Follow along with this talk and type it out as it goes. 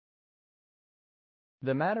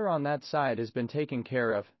The matter on that side has been taken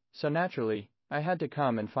care of, so naturally, I had to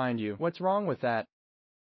come and find you. What's wrong with that?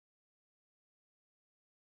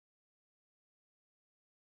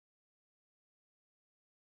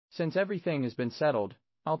 Since everything has been settled,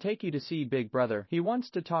 I'll take you to see Big Brother. He wants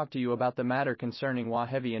to talk to you about the matter concerning Wa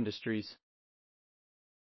Heavy Industries.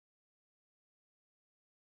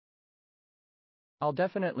 I'll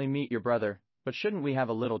definitely meet your brother, but shouldn't we have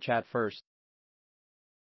a little chat first?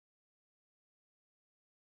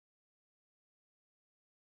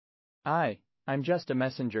 I'm just a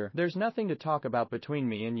messenger. There's nothing to talk about between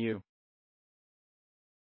me and you.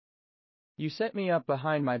 You set me up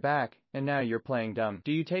behind my back, and now you're playing dumb.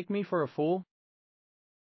 Do you take me for a fool?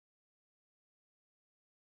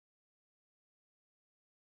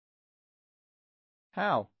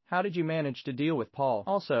 How? How did you manage to deal with Paul?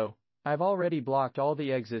 Also, I've already blocked all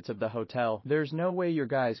the exits of the hotel. There's no way your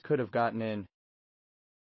guys could have gotten in.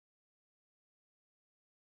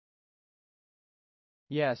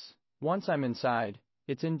 Yes, once I'm inside,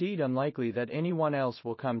 it's indeed unlikely that anyone else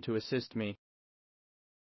will come to assist me.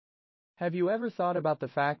 Have you ever thought about the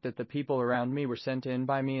fact that the people around me were sent in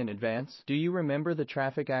by me in advance? Do you remember the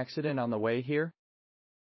traffic accident on the way here?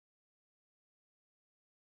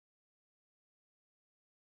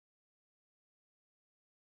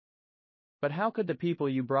 But how could the people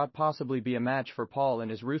you brought possibly be a match for Paul and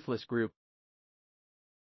his ruthless group?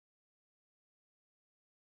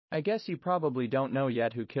 I guess you probably don't know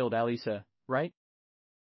yet who killed Alisa, right?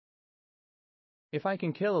 If I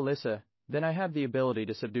can kill Alyssa, then I have the ability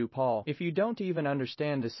to subdue Paul. If you don't even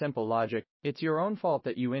understand this simple logic, it's your own fault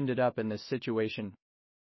that you ended up in this situation.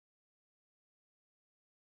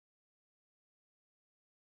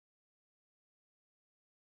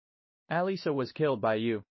 Alisa was killed by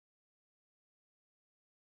you.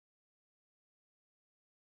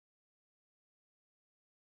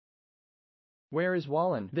 Where is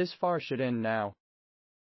Wallen? This farce should end now.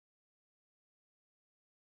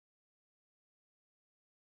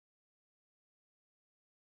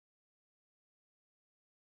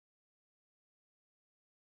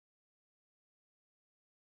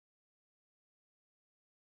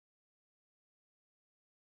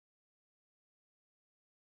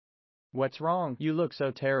 What's wrong? You look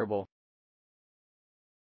so terrible.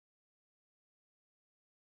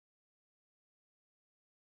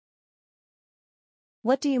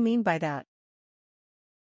 What do you mean by that?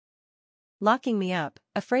 Locking me up,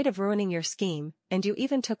 afraid of ruining your scheme, and you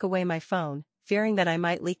even took away my phone, fearing that I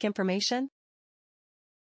might leak information?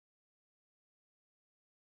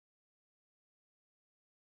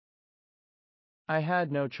 I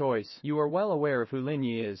had no choice. You are well aware of who Lin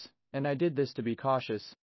Yi is, and I did this to be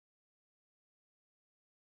cautious.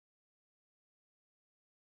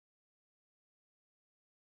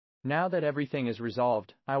 Now that everything is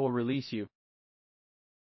resolved, I will release you.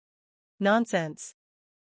 Nonsense.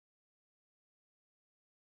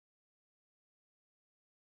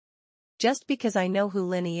 Just because I know who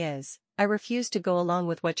Lin Yi is, I refuse to go along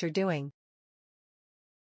with what you're doing.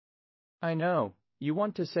 I know, you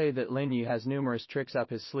want to say that Lin Yi has numerous tricks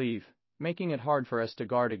up his sleeve, making it hard for us to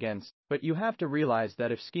guard against, but you have to realize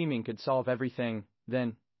that if scheming could solve everything,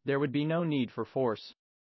 then there would be no need for force.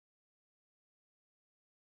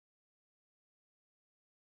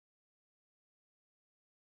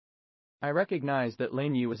 I recognize that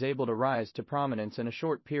Lin Yi was able to rise to prominence in a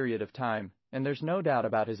short period of time, and there's no doubt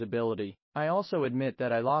about his ability. I also admit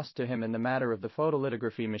that I lost to him in the matter of the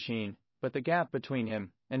photolithography machine, but the gap between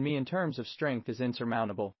him and me in terms of strength is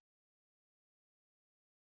insurmountable.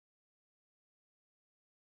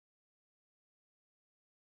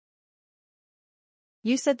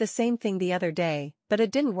 You said the same thing the other day, but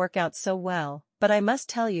it didn't work out so well. But I must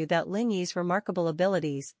tell you that Lin Yi's remarkable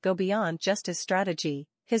abilities go beyond just his strategy.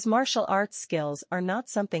 His martial arts skills are not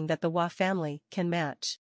something that the Wa family can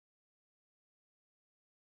match.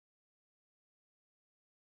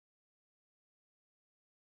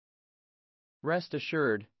 Rest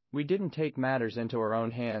assured, we didn't take matters into our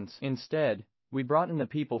own hands. Instead, we brought in the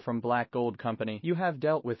people from Black Gold Company. You have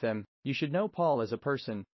dealt with them. You should know Paul as a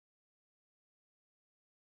person.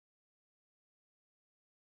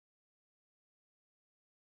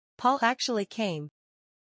 Paul actually came.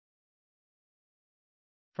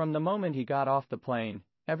 From the moment he got off the plane,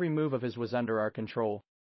 every move of his was under our control.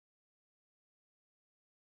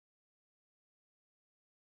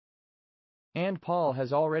 And Paul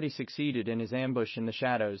has already succeeded in his ambush in the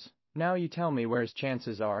shadows. Now you tell me where his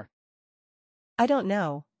chances are. I don't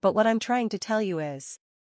know, but what I'm trying to tell you is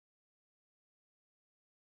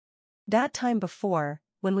that time before,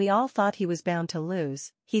 when we all thought he was bound to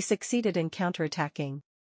lose, he succeeded in counterattacking.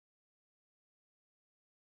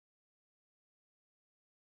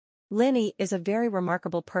 Lin Yi is a very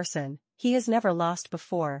remarkable person, he has never lost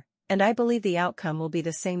before, and I believe the outcome will be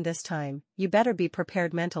the same this time. You better be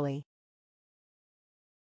prepared mentally.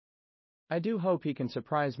 I do hope he can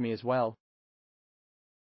surprise me as well.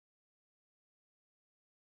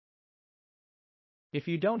 If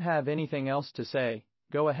you don't have anything else to say,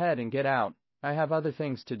 go ahead and get out, I have other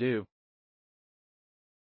things to do.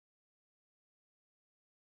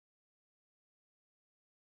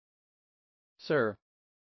 Sir.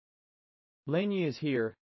 Lin Yi is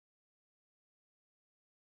here.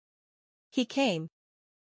 He came.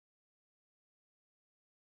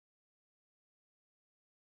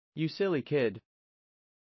 You silly kid.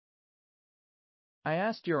 I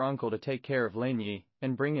asked your uncle to take care of Lin Yi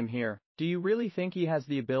and bring him here. Do you really think he has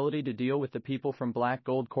the ability to deal with the people from Black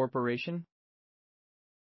Gold Corporation?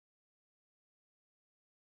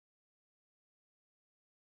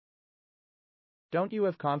 Don't you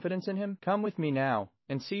have confidence in him? Come with me now,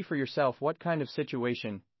 and see for yourself what kind of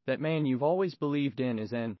situation that man you've always believed in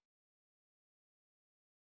is in.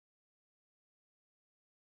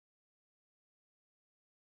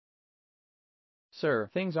 Sir,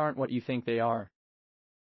 things aren't what you think they are.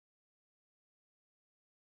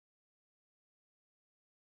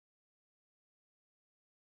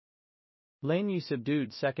 Lin Yi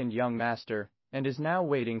subdued second young master, and is now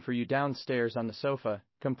waiting for you downstairs on the sofa,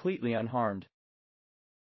 completely unharmed.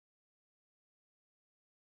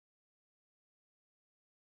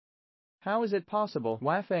 How is it possible?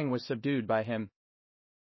 Wafang was subdued by him.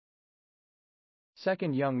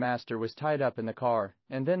 Second young master was tied up in the car,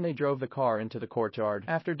 and then they drove the car into the courtyard.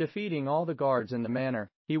 After defeating all the guards in the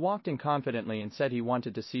manor, he walked in confidently and said he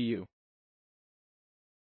wanted to see you.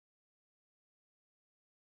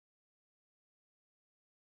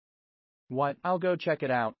 What? I'll go check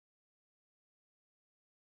it out.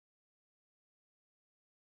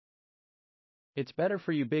 It's better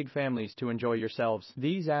for you big families to enjoy yourselves.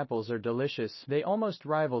 These apples are delicious. They almost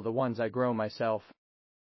rival the ones I grow myself.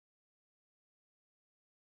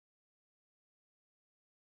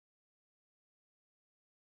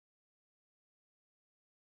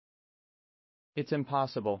 It's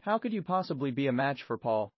impossible. How could you possibly be a match for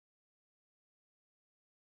Paul?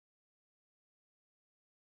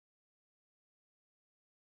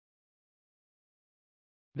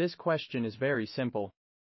 This question is very simple.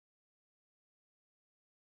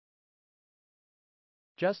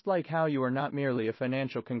 Just like how you are not merely a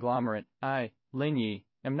financial conglomerate, I, Lin Yi,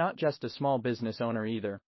 am not just a small business owner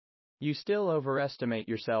either. You still overestimate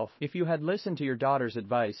yourself. If you had listened to your daughter's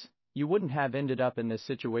advice, you wouldn't have ended up in this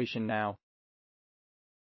situation now.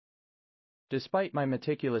 Despite my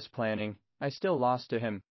meticulous planning, I still lost to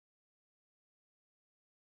him.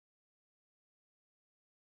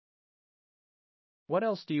 What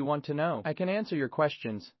else do you want to know? I can answer your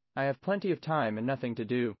questions. I have plenty of time and nothing to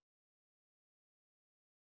do.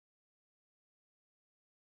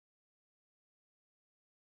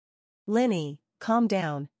 Lin Yi, calm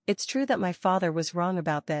down, it's true that my father was wrong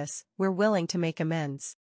about this, we're willing to make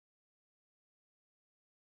amends.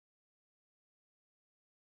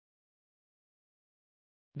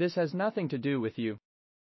 This has nothing to do with you.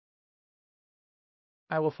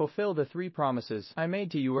 I will fulfill the 3 promises I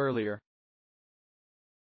made to you earlier.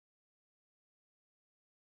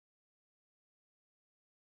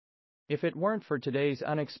 If it weren't for today's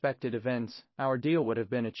unexpected events, our deal would have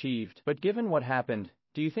been achieved. But given what happened,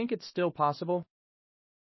 do you think it's still possible?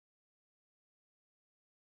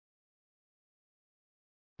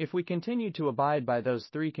 If we continue to abide by those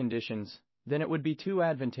 3 conditions, then it would be too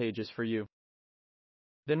advantageous for you.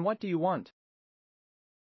 Then what do you want?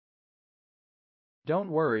 Don't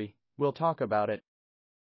worry, we'll talk about it.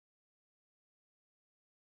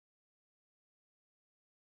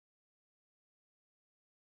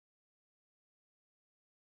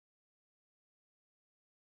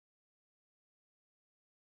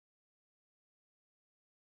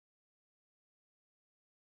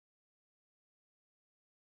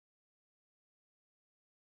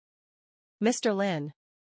 Mr. Lin.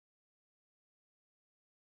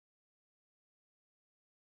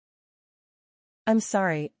 I'm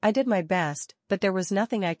sorry, I did my best, but there was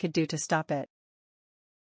nothing I could do to stop it.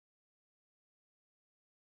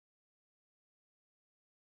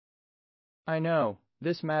 I know,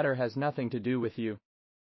 this matter has nothing to do with you.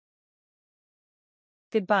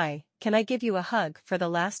 Goodbye, can I give you a hug for the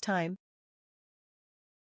last time?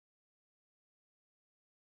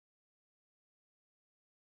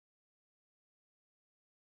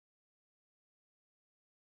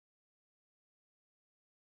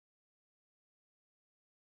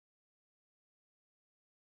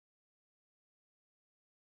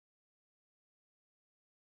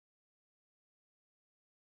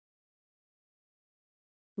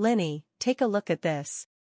 Lin Yi, take a look at this.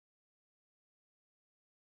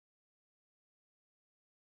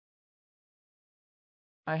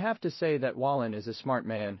 I have to say that Wallen is a smart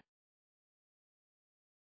man.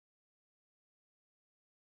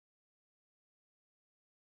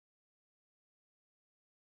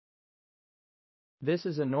 This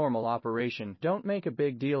is a normal operation, don't make a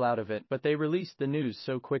big deal out of it, but they released the news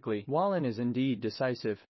so quickly. Wallen is indeed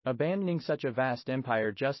decisive. Abandoning such a vast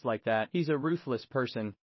empire just like that, he's a ruthless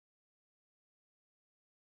person.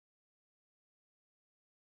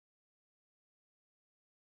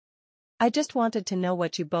 I just wanted to know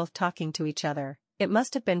what you both talking to each other. It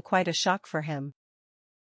must have been quite a shock for him.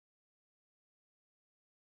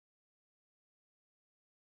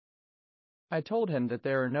 I told him that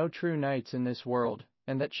there are no true knights in this world,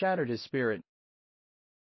 and that shattered his spirit.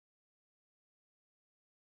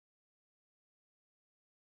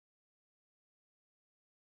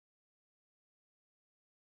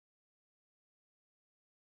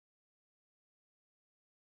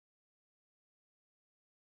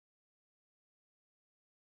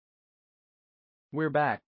 We're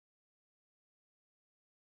back.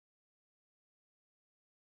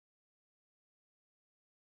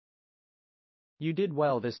 You did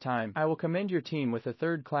well this time. I will commend your team with a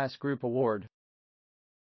third-class group award.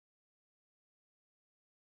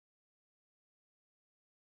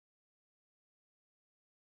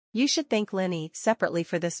 You should thank Lin Yi separately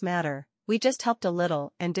for this matter. We just helped a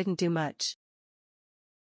little and didn't do much.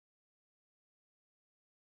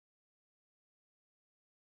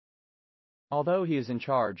 Although he is in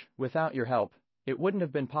charge, without your help, it wouldn't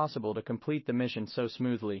have been possible to complete the mission so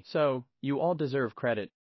smoothly. So, you all deserve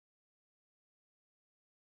credit.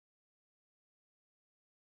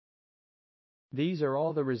 These are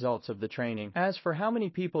all the results of the training. As for how many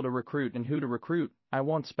people to recruit and who to recruit, I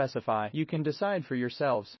won't specify. You can decide for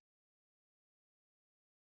yourselves.